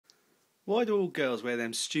Why do all girls wear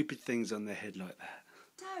them stupid things on their head like that?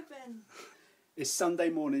 Tobin. It's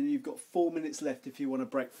Sunday morning and you've got 4 minutes left if you want a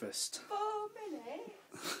breakfast. 4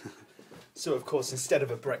 minutes? So of course instead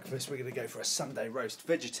of a breakfast we're going to go for a Sunday roast,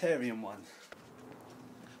 vegetarian one.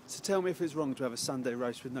 So tell me if it's wrong to have a Sunday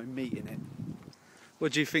roast with no meat in it.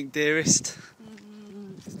 What do you think, dearest?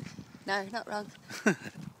 No, not wrong.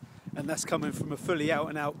 And that's coming from a fully out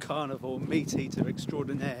and out carnivore, meat eater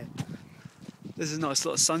extraordinaire. There's a nice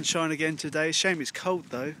lot of sunshine again today. Shame it's cold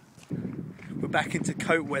though. We're back into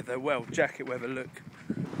coat weather, well, jacket weather, look.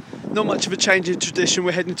 Not much of a change in tradition.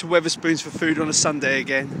 We're heading to Wetherspoons for food on a Sunday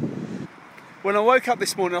again. When I woke up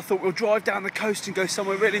this morning I thought we'll drive down the coast and go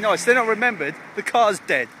somewhere really nice. Then I remembered the car's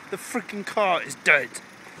dead. The freaking car is dead.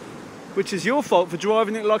 Which is your fault for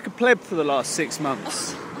driving it like a pleb for the last 6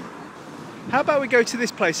 months. How about we go to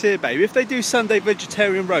this place here, baby? If they do Sunday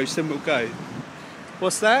vegetarian roast, then we'll go.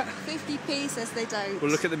 What's that? 50p says they don't. We'll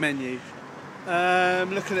look at the menu.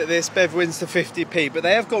 Looking at this, Bev wins the 50p, but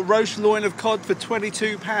they have got roast loin of cod for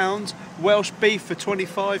 £22, Welsh beef for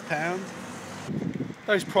 £25.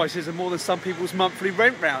 Those prices are more than some people's monthly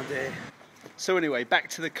rent round here. So anyway, back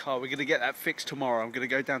to the car. We're going to get that fixed tomorrow. I'm going to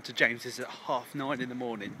go down to James's at 9:30 in the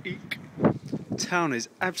morning. Eek. Town is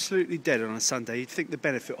absolutely dead on a Sunday. You'd think the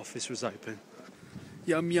benefit office was open.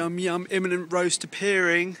 Yum, yum, yum. Imminent roast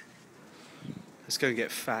appearing. Let's go and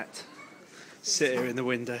get fat. Sit here in the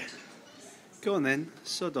window. Go on then,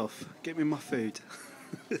 sod off. Get me my food.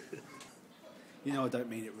 You know I don't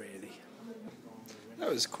mean it really. That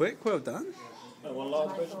was quick, well done. One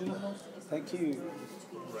large vegetarian. Thank you.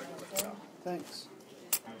 Thanks.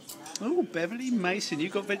 Oh, Beverly Mason, you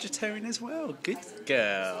got vegetarian as well. Good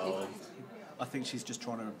girl. I think she's just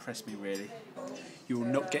trying to impress me, really. You will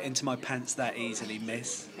not get into my pants that easily,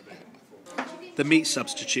 miss. The meat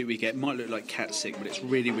substitute we get might look like cat sick, but it's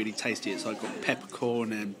really, really tasty. It's like got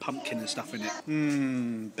peppercorn and pumpkin and stuff in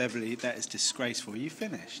it. Beverly, that is disgraceful. You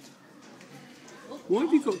finished? Why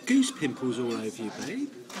have you got goose pimples all over you, babe?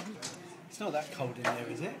 It's not that cold in there,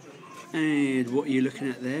 is it? And what are you looking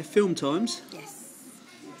at there? Film times? Yes.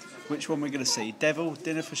 Which one we're going to see? Devil,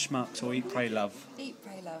 Dinner for Schmucks, or Eat, Pray, Love? Eat,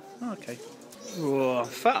 pray, love. Oh, okay. Oh, I'm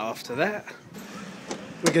fat after that.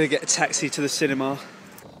 We're going to get a taxi to the cinema.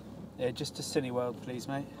 Yeah, just to Cineworld, please,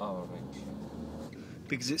 mate. Oh, right.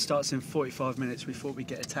 Because it starts in 45 minutes, we thought we'd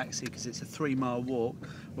get a taxi because it's a 3-mile walk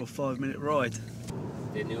or a 5-minute ride.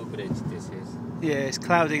 The new bridge this is. Yeah, it's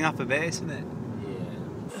clouding up a bit, isn't it?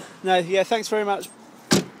 Yeah. No, yeah, thanks very much.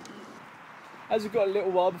 As we've got a little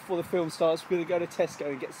while before the film starts, we're going to go to Tesco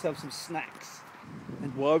and get ourselves some snacks.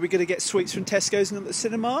 And why are we going to get sweets from Tesco's and not the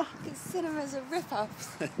cinema? Because cinemas are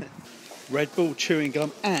rip-offs. Red Bull, chewing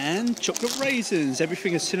gum and chocolate raisins.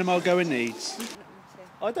 Everything a cinema goer needs.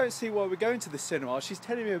 I don't see why we're going to the cinema. She's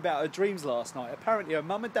telling me about her dreams last night. Apparently her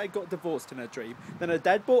mum and dad got divorced in her dream. Then her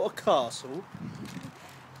dad bought a castle.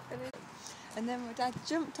 And then my dad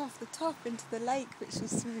jumped off the top into the lake, which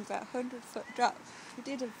was something about a 100-foot drop. We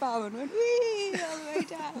did a bow and went whee all the way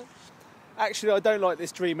down. Actually, I don't like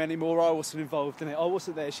this dream anymore. I wasn't involved in it. I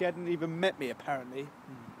wasn't there. She hadn't even met me, apparently.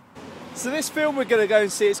 So this film we're going to go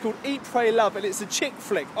and see, it's called Eat, Pray, Love, and it's a chick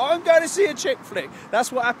flick. I'm going to see a chick flick.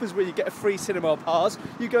 That's what happens when you get a free cinema pass.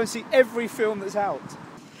 You go and see every film that's out.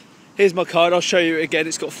 Here's my card. I'll show you it again.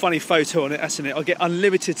 It's got a funny photo on it, hasn't it? I'll get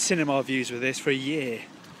unlimited cinema views with this for a year.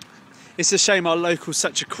 It's a shame our local's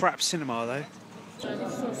such a crap cinema, though.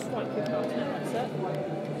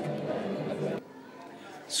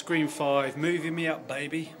 Scream 5, moving me up,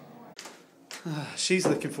 baby. She's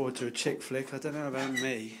looking forward to a chick flick. I don't know about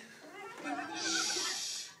me.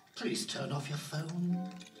 Please turn off your phone.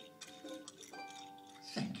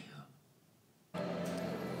 Thank you.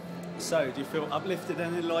 So, do you feel uplifted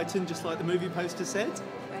and enlightened, just like the movie poster said?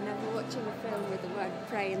 I'm never watching a film with the word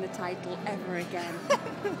pray in the title ever again.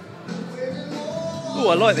 Oh,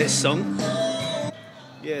 I like this song.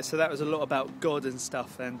 Yeah, so that was a lot about God and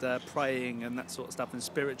stuff, and praying and that sort of stuff, and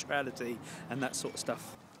spirituality and that sort of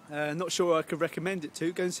stuff. Not sure I could recommend it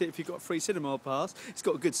to. Go and see it if you've got a free cinema pass. It's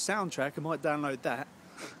got a good soundtrack. I might download that.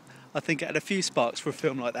 I think it had a few sparks for a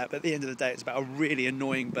film like that, but at the end of the day, it's about a really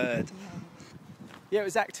annoying bird. Yeah, it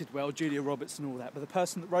was acted well, Julia Roberts and all that, but the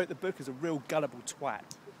person that wrote the book is a real gullible twat.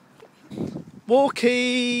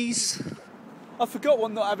 Walkies! I forgot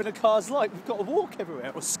what not having a car's like. We've got to walk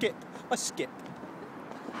everywhere, or skip. I skip.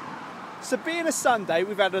 So being a Sunday,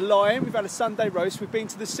 we've had a lion, we've had a Sunday roast, we've been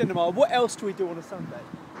to the cinema. What else do we do on a Sunday?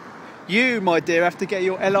 You, my dear, have to get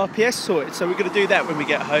your LRPS sorted, so we're going to do that when we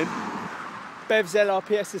get home. Bev's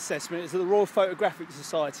LRPS assessment is at the Royal Photographic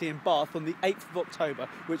Society in Bath on the 8th of October,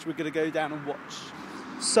 which we're going to go down and watch.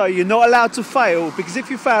 So you're not allowed to fail, because if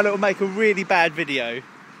you fail, it'll make a really bad video.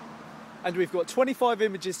 And we've got 25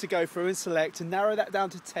 images to go through and select and narrow that down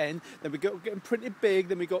to 10. Then we've got to get them printed big,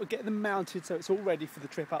 then we've got to get them mounted so it's all ready for the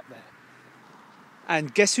trip up there.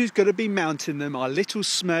 And guess who's going to be mounting them? Our little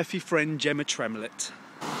Smurfy friend Gemma Tremlett.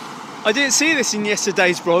 I didn't see this in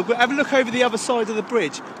yesterday's vlog, but have a look over the other side of the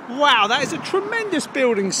bridge. Wow, that is a tremendous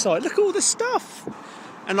building site. Look at all the stuff.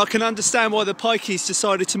 And I can understand why the Pikeys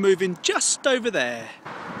decided to move in just over there.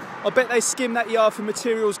 I bet they skim that yard for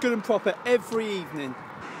materials good and proper every evening.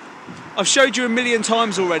 I've showed you a million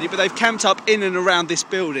times already, but they've camped up in and around this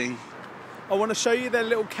building. I want to show you their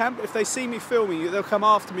little camp. If they see me filming you, they'll come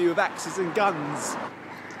after me with axes and guns.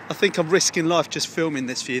 I think I'm risking life just filming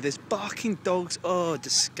this for you. There's barking dogs. Oh,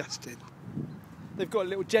 disgusting. They've got a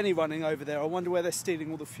little Jenny running over there. I wonder where they're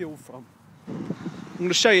stealing all the fuel from. I'm going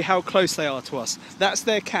to show you how close they are to us. That's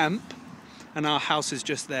their camp, and our house is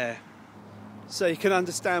just there. So you can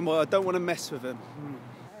understand why I don't want to mess with them.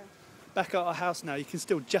 Back at our house now, you can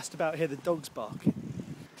still just about hear the dogs barking.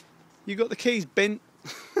 You got the keys bent?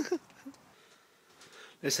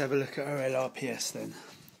 Let's have a look at our LRPS then.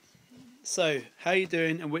 So, how are you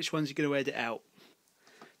doing and which ones are you going to edit out?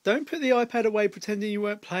 Don't put the iPad away pretending you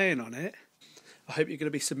weren't playing on it. I hope you're going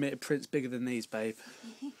to be submitted prints bigger than these, babe.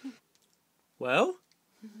 Well?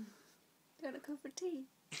 Do you want a cup of tea?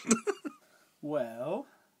 Well,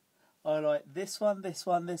 I like this one, this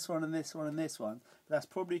one, this one and this one and this one. But that's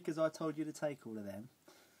probably because I told you to take all of them.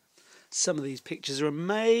 Some of these pictures are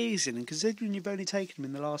amazing, and considering you've only taken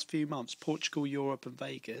them in the last few months, Portugal, Europe and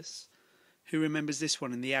Vegas, who remembers this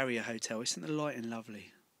one in the Aria Hotel? Isn't the lighting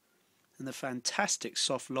lovely? And the fantastic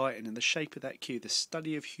soft lighting and the shape of that queue, the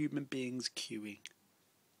study of human beings queuing.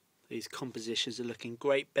 These compositions are looking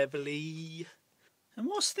great, Beverly. And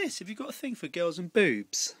what's this? Have you got a thing for girls and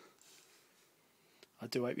boobs? I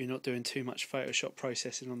do hope you're not doing too much Photoshop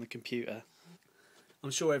processing on the computer. I'm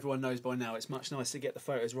sure everyone knows by now it's much nicer to get the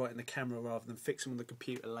photos right in the camera rather than fix them on the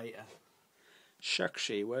computer later.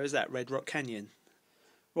 Shakshi, where is that? Red Rock Canyon?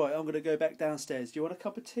 Right, I'm going to go back downstairs. Do you want a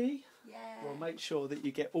cup of tea? Yeah. Well, make sure that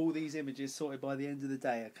you get all these images sorted by the end of the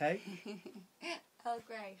day, okay? Earl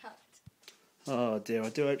Grey hot. Oh dear, I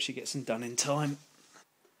do hope she gets them done in time.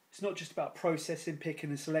 It's not just about processing, picking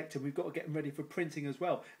and selecting. We've got to get them ready for printing as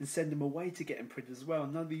well and send them away to get them printed as well.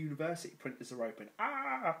 None of the university printers are open.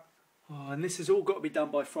 Ah! Oh, and this has all got to be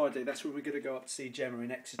done by Friday. That's when we're going to go up to see Gemma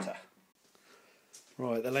in Exeter.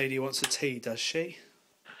 Right, the lady wants a tea, does she?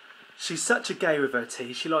 She's such a gay with her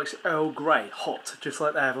tea. She likes Earl Grey, hot, just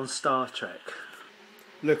like they have on Star Trek.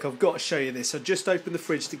 Look, I've got to show you this. I just opened the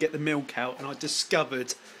fridge to get the milk out and I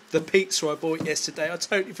discovered the pizza I bought yesterday. I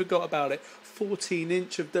totally forgot about it.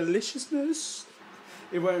 14-inch of deliciousness.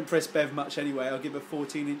 It won't impress Bev much anyway. I'll give her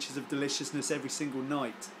 14 inches of deliciousness every single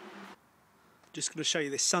night. Just going to show you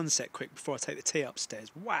this sunset quick before I take the tea upstairs.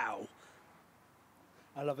 Wow.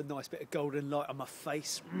 I love a nice bit of golden light on my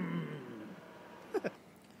face.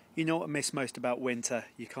 You know what I miss most about winter?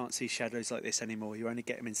 You can't see shadows like this anymore. You only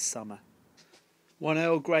get them in summer. One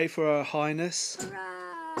Earl Grey for Her Highness.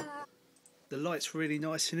 Hurrah! The light's really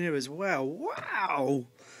nice in here as well. Wow!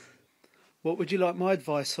 What would you like my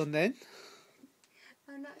advice on then?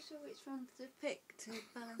 I'm not sure which one to pick to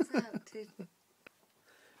balance out to.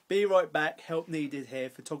 Be right back. Help needed here.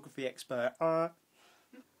 Photography expert.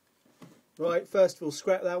 Right, first of all,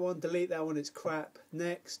 scrap that one. Delete that one. It's crap.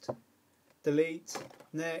 Next. Delete.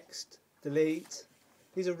 Next. Delete.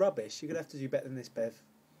 These are rubbish. You're going to have to do better than this, Bev.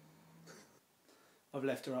 I've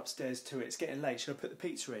left her upstairs too. It's getting late. Should I put the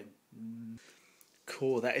pizza in?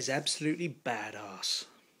 Cool. That is absolutely badass.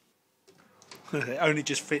 It only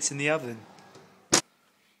just fits in the oven.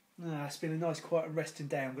 It's been a nice quiet and resting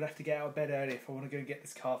day. I'm going to have to get out of bed early if I want to go and get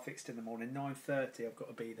this car fixed in the morning. 9:30 I've got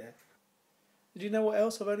to be there. Did you know what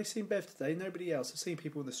else? I've only seen Bev today. Nobody else. I've seen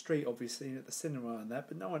people in the street, obviously, at the cinema and that,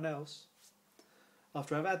 but no one else.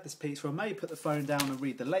 After I've had this pizza, I may put the phone down and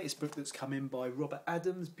read the latest book that's come in by Robert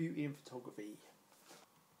Adams, Beauty and Photography.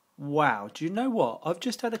 Wow, do you know what? I've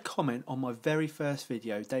just had a comment on my very first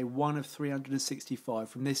video, day 1 of 365,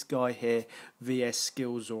 from this guy here, VS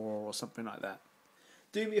Skills or something like that.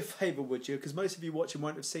 Do me a favour, would you? Because most of you watching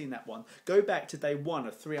won't have seen that one. Go back to day 1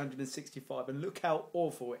 of 365 and look how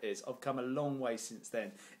awful it is. I've come a long way since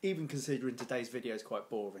then, even considering today's video is quite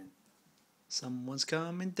boring. Someone's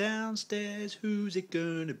coming downstairs, who's it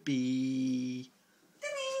gonna be?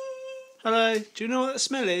 Hello, do you know what that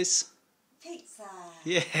smell is? Pizza.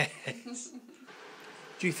 Yes.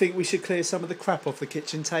 Do you think we should clear some of the crap off the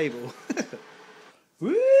kitchen table?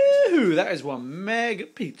 Woo! That is one mega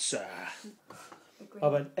pizza. Agreed.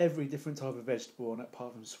 I've had every different type of vegetable on it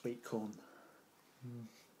apart from sweet corn.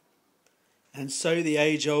 And so the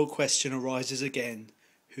age-old question arises again.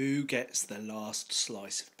 Who gets the last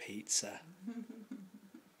slice of pizza?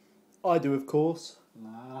 I do, of course.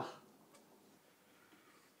 Nah.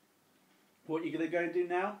 What are you going to go and do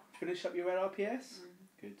now? Finish up your LRPS?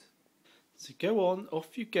 Good. So go on,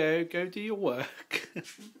 off you go do your work.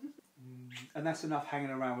 And that's enough hanging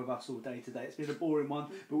around with us all day today. It's been a boring one,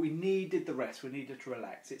 but we needed the rest. We needed to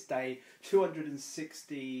relax. It's day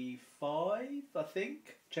 265, I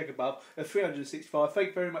think. Check above. 365. Thank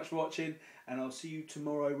you very much for watching, and I'll see you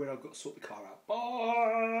tomorrow when I've got to sort the car out.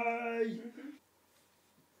 Bye!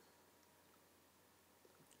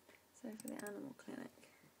 So for the animal clinic.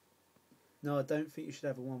 No, I don't think you should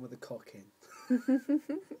have a one with a cock in.